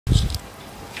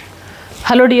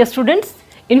Hello dear students,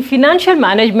 in financial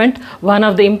management one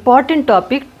of the important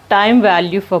topic, time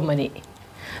value for money.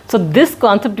 So this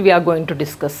concept we are going to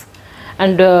discuss,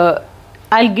 and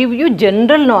I'll give you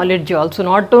general knowledge also,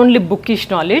 not only bookish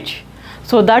knowledge,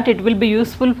 so that it will be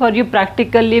useful for you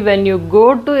practically when you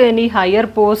go to any higher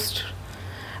post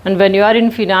and when you are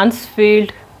in finance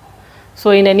field. So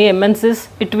in any MNCs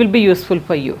it will be useful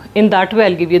for you. In that way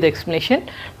I'll give you the explanation,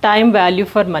 time value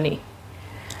for money.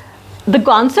 The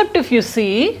concept, if you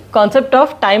see, concept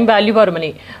of time value for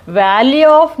money, value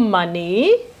of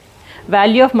money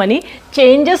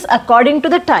changes according to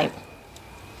the time.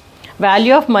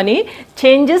 Value of money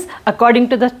changes according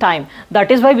to the time. That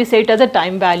is why we say it as a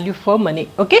time value for money.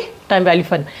 Okay, time value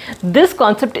for money. This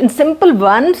concept in simple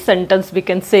one sentence we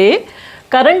can say,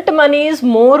 current money is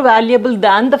more valuable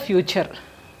than the future.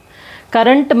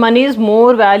 Current money is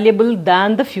more valuable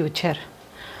than the future.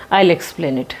 I'll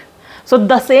explain it. So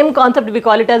the same concept we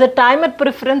call it as a time at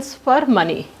preference for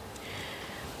money.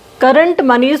 Current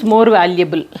money is more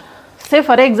valuable. Say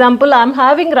for example, I am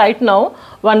having right now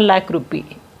 1 lakh rupee.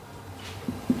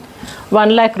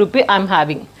 1 lakh rupee I am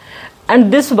having.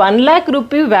 And this 1 lakh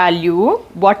rupee value,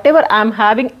 whatever I am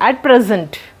having at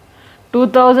present,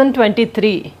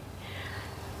 2023,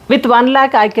 with 1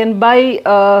 lakh I can buy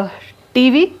a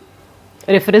TV,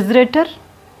 refrigerator,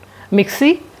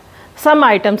 mixie, some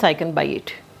items I can buy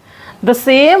it. The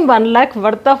same 1 lakh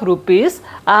worth of rupees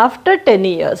after 10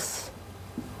 years.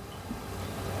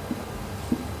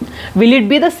 Will it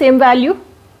be the same value?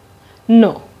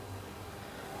 No.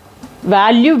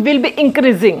 Value will be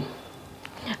increasing.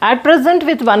 At present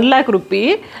with 1 lakh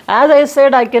rupee, as I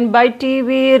said, I can buy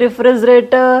TV,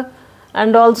 refrigerator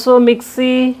and also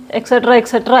mixie, etc.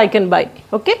 I can buy.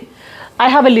 Okay. I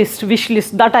have a list, wish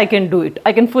list, that I can do it.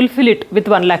 I can fulfill it with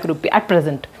 1 lakh rupee at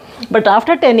present. But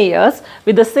after 10 years,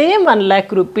 with the same 1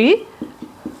 lakh rupee,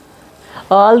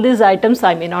 all these items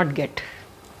I may not get.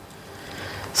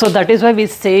 So that is why we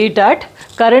say that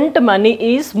current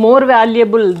money is more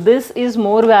valuable. This is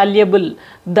more valuable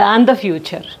than the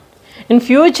future. In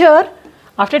future,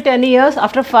 after 10 years,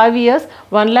 after 5 years,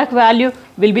 1 lakh value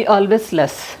will be always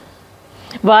less.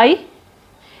 Why?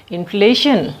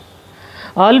 Inflation.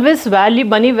 Always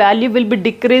money value will be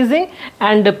decreasing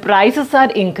and the prices are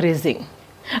increasing.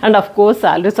 And of course,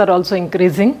 salaries are also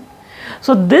increasing.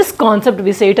 So this concept,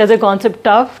 we say it as a concept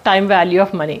of time value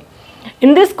of money.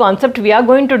 In this concept, we are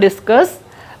going to discuss,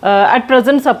 at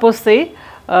present, suppose say,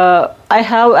 I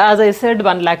have, as I said,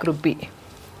 1 lakh rupee.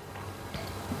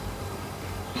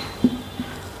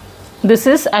 This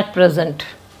is at present.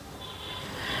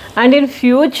 And in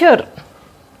future,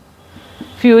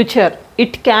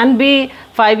 it can be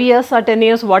 5 years or 10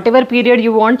 years, whatever period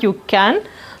you want, you can.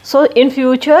 So in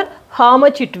future, how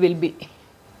much it will be?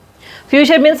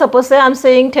 Future means, suppose say I am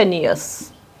saying 10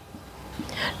 years.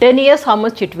 10 years, how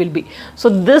much it will be? So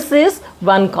this is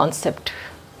one concept.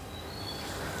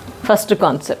 First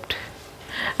concept.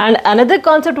 And another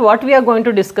concept what we are going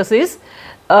to discuss is,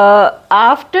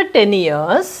 after 10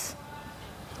 years,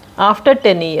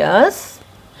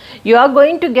 you are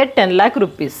going to get 10 lakh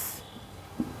rupees.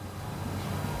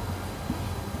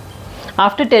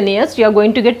 After 10 years, you are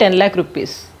going to get 10 lakh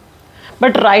rupees.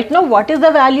 But right now, what is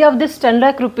the value of this 10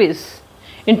 lakh rupees?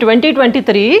 In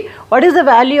 2023, what is the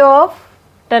value of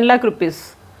 10 lakh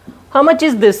rupees? How much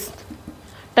is this?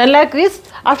 10 lakh is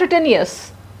after 10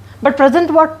 years. But present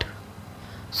what?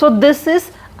 So this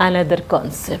is another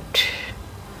concept.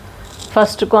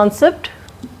 First concept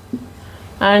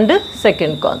and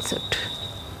second concept.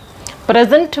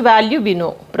 Present value we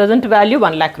know. Present value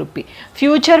 1 lakh rupee.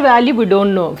 Future value we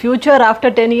don't know. Future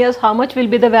after 10 years, how much will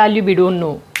be the value we don't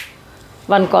know.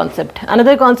 One concept.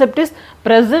 Another concept is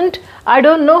present, I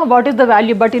don't know what is the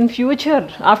value, but in future,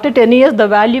 after 10 years, the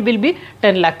value will be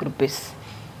 10 lakh rupees.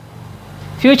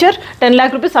 Future, 10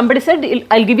 lakh rupees, somebody said,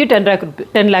 I'll give you 10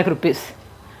 lakh rupees.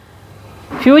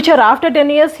 Future, after 10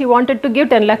 years, he wanted to give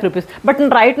 10 lakh rupees. But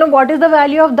right now, what is the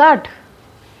value of that?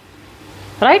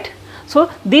 Right? So,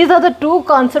 these are the two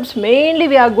concepts mainly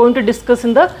we are going to discuss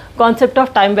in the concept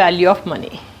of time value of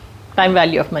money. Time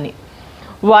value of money.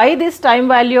 Why this time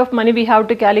value of money we have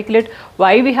to calculate?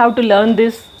 Why we have to learn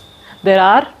this? There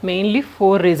are mainly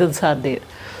 4 reasons are there.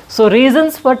 So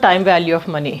reasons for time value of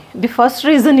money. The first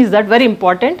reason is that very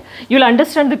important. You will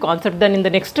understand the concept, then in the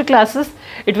next classes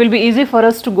it will be easy for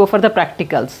us to go for the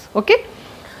practicals. Okay.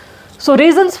 So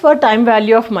reasons for time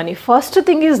value of money. First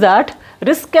thing is that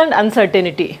risk and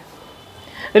uncertainty.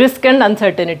 Risk and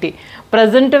uncertainty.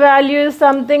 Present value is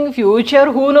something,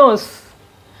 future who knows.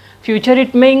 Future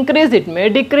it may increase, it may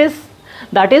decrease.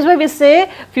 That is why we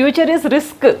say future is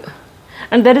risk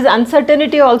and there is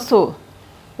uncertainty also.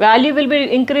 Value will be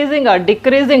increasing or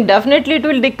decreasing? Definitely it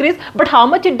will decrease, but how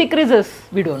much it decreases?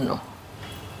 We don't know.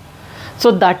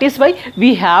 So that is why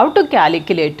we have to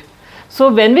calculate.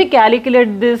 So when we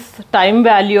calculate this time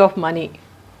value of money,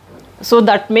 so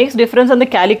that makes difference on the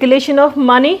calculation of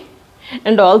money,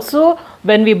 and also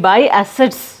when we buy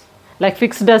assets like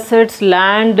fixed assets,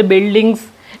 land, buildings,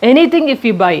 anything if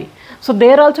we buy. So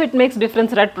there also it makes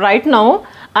difference. Right now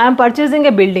I am purchasing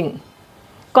a building,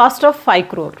 cost of 5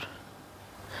 crore.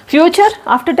 Future,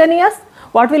 after 10 years,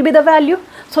 what will be the value?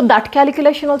 So that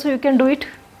calculation also you can do it.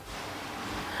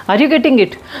 Are you getting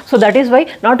it? So that is why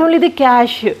not only the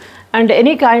cash and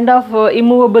any kind of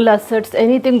immovable assets,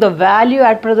 anything, the value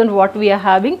at present what we are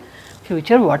having,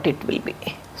 future what it will be.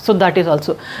 So that is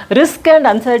also. Risk and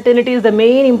uncertainty is the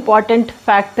main important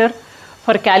factor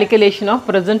for calculation of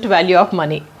present value of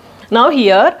money. Now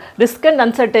here, risk and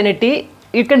uncertainty,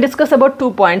 you can discuss about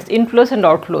 2 points, inflows and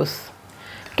outflows.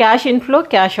 Cash inflow,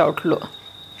 cash outflow.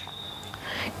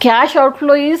 Cash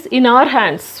outflow is in our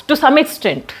hands to some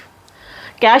extent.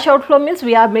 Cash outflow means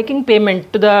we are making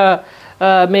payment to the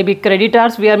maybe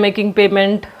creditors, we are making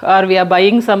payment, or we are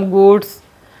buying some goods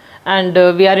and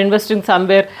we are investing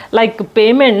somewhere, like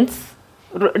payments,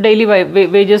 daily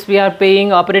wages we are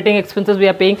paying, operating expenses we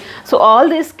are paying. So all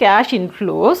these cash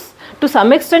inflows, to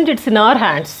some extent it's in our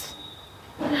hands.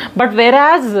 But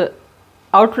whereas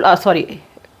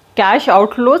cash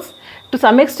outflows, to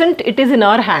some extent it is in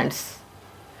our hands.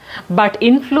 But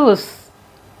inflows,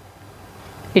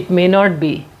 it may not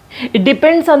be. It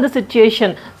depends on the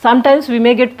situation. Sometimes we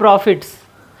may get profits,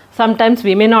 sometimes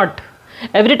we may not.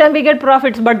 Every time we get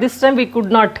profits, but this time we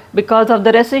could not because of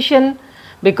the recession,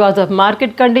 because of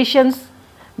market conditions,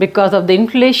 because of the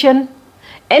inflation,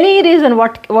 any reason,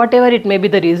 whatever it may be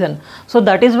the reason. So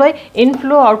that is why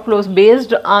inflow outflows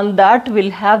based on that will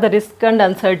have the risk and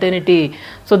uncertainty.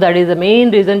 So that is the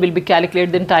main reason will be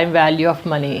calculated in time value of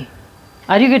money.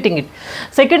 Are you getting it?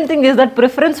 Second thing is that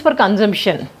preference for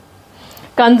consumption.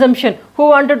 Consumption, who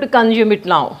wanted to consume it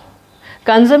now?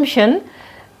 Consumption,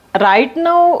 right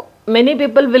now many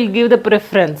people will give the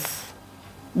preference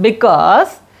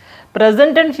because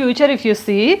present and future, if you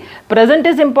see, present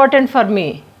is important for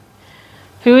me.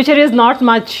 Future is not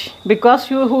much because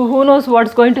who knows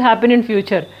what's going to happen in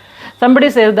future. Somebody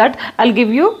says that I'll give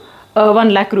you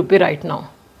 1 lakh rupee right now.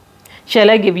 Shall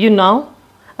I give you now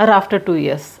or after 2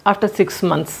 years, after 6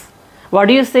 months? What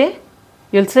do you say?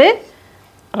 You'll say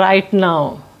right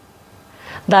now.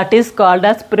 That is called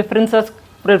as preference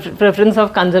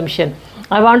of consumption.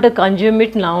 I want to consume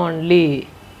it now only.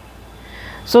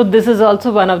 So this is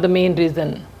also one of the main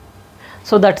reason.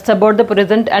 So that's about the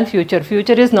present and future.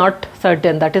 Future is not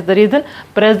certain. That is the reason.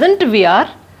 Present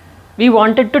we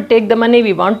wanted to take the money,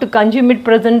 we want to consume it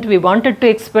present, we wanted to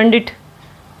expend it.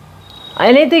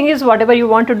 Anything is whatever you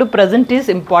want to do, present is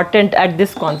important at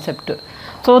this concept.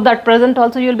 So that present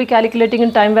also you will be calculating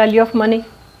in time value of money.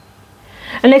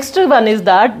 And next one is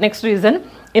that, next reason,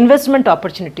 investment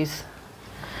opportunities.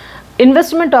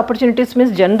 Investment opportunities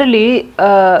means generally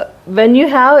when you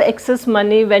have excess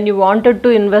money, when you wanted to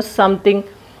invest something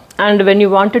and when you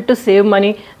wanted to save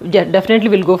money, definitely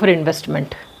will go for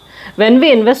investment. When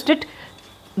we invest it,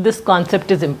 this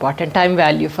concept is important, time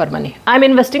value for money. I am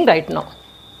investing right now.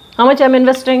 How much I am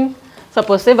investing?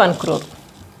 Suppose say 1 crore.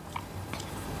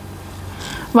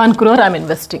 1 crore I am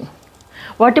investing.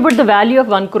 What about the value of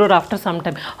 1 crore after some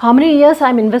time? How many years I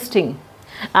am investing?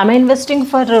 Am I investing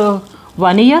for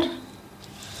 1 year?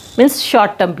 Means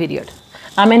short term period.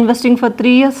 Am I investing for 3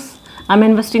 years? Am I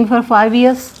investing for 5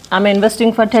 years? Am I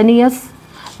investing for 10 years?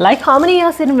 Like how many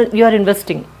years you are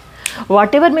investing?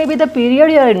 Whatever may be the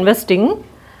period you are investing,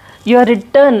 your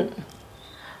return,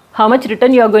 how much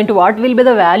return you are going to, what will be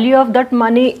the value of that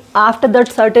money after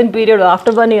that certain period,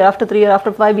 after 1 year, after 3 years,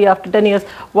 after 5 years, after 10 years,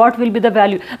 what will be the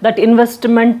value? That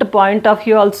investment point of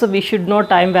view also we should know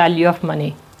time value of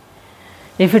money.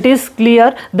 If it is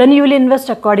clear, then you will invest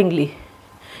accordingly.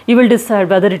 You will decide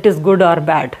whether it is good or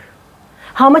bad.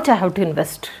 How much I have to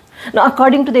invest? Now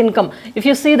according to the income, if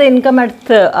you see the income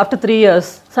at after 3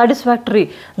 years,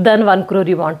 satisfactory, then 1 crore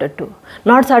you wanted to.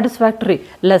 Not satisfactory,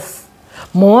 less.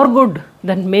 More good,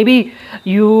 then maybe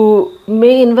you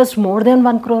may invest more than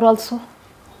 1 crore also.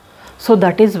 So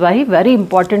that is why very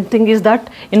important thing is that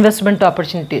investment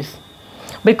opportunities.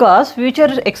 Because future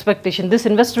expectation, this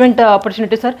investment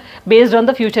opportunities are based on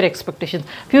the future expectations.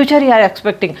 Future you are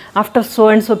expecting, after so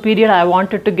and so period I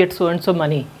wanted to get so and so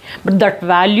money. But that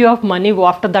value of money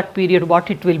after that period,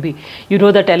 what it will be. You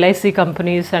know that LIC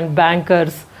companies and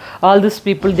bankers, all these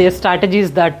people, their strategy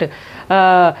is that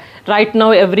right now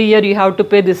every year you have to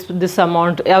pay this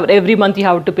amount, every month you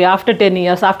have to pay, after 10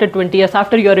 years, after 20 years,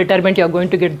 after your retirement you are going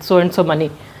to get so and so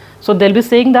money. So they'll be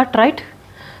saying that, right?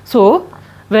 So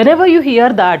whenever you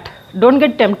hear that, don't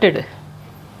get tempted.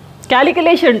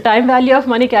 Calculation, time value of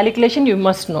money calculation, you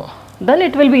must know. Then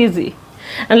it will be easy.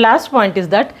 And last point is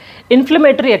that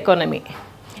inflammatory economy.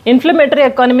 Inflammatory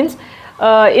economy means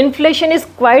inflation is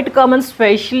quite common,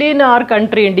 especially in our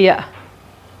country, India.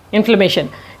 Inflammation,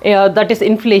 that is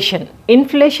inflation.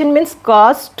 Inflation means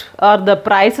cost or the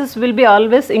prices will be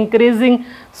always increasing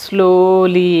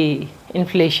slowly.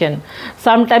 Inflation,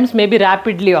 sometimes maybe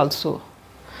rapidly also.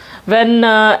 When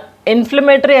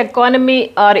inflammatory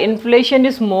economy or inflation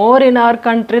is more in our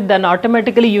country, then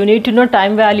automatically you need to know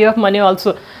time value of money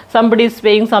also. Somebody is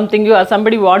paying something you, or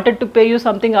somebody wanted to pay you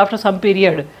something after some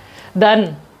period,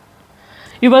 then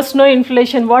you must know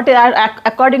inflation. What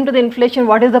according to the inflation,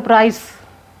 what is the price?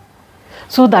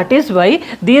 So that is why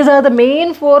these are the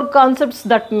main 4 concepts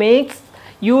that makes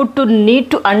you to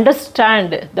need to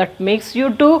understand, that makes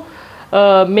you to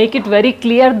make it very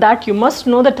clear that you must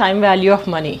know the time value of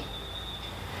money.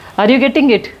 Are you getting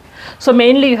it? So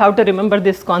mainly you have to remember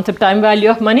this concept, time value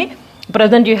of money.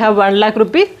 Present you have 1 lakh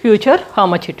rupee, future how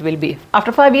much it will be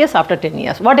after 5 years, after 10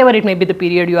 years, whatever it may be the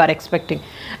period you are expecting.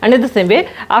 And in the same way,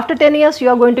 after 10 years you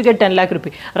are going to get 10 lakh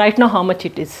rupee. Right now how much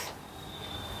it is?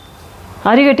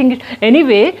 Are you getting it?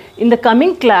 Anyway, in the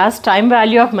coming class, time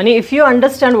value of money, if you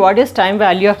understand what is time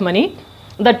value of money,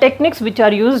 the techniques which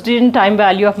are used in time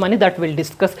value of money, that we'll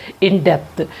discuss in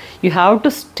depth. You have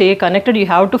to stay connected, you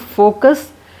have to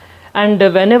focus, and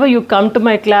whenever you come to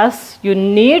my class, you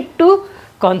need to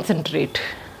concentrate.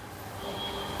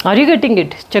 Are you getting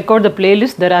it? Check out the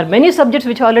playlist. There are many subjects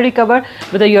which are already covered,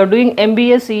 whether you are doing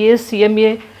MBA, CS,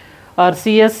 CMA or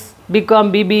CS,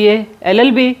 BCom, BBA,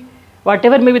 LLB,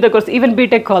 whatever may be the course, even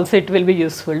BTech also it will be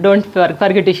useful. Don't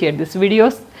forget to share these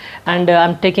videos, and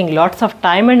I'm taking lots of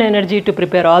time and energy to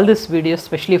prepare all these videos,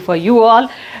 especially for you all,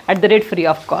 at the rate free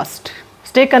of cost.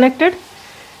 Stay connected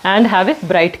and have a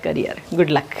bright career.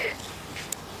 Good luck.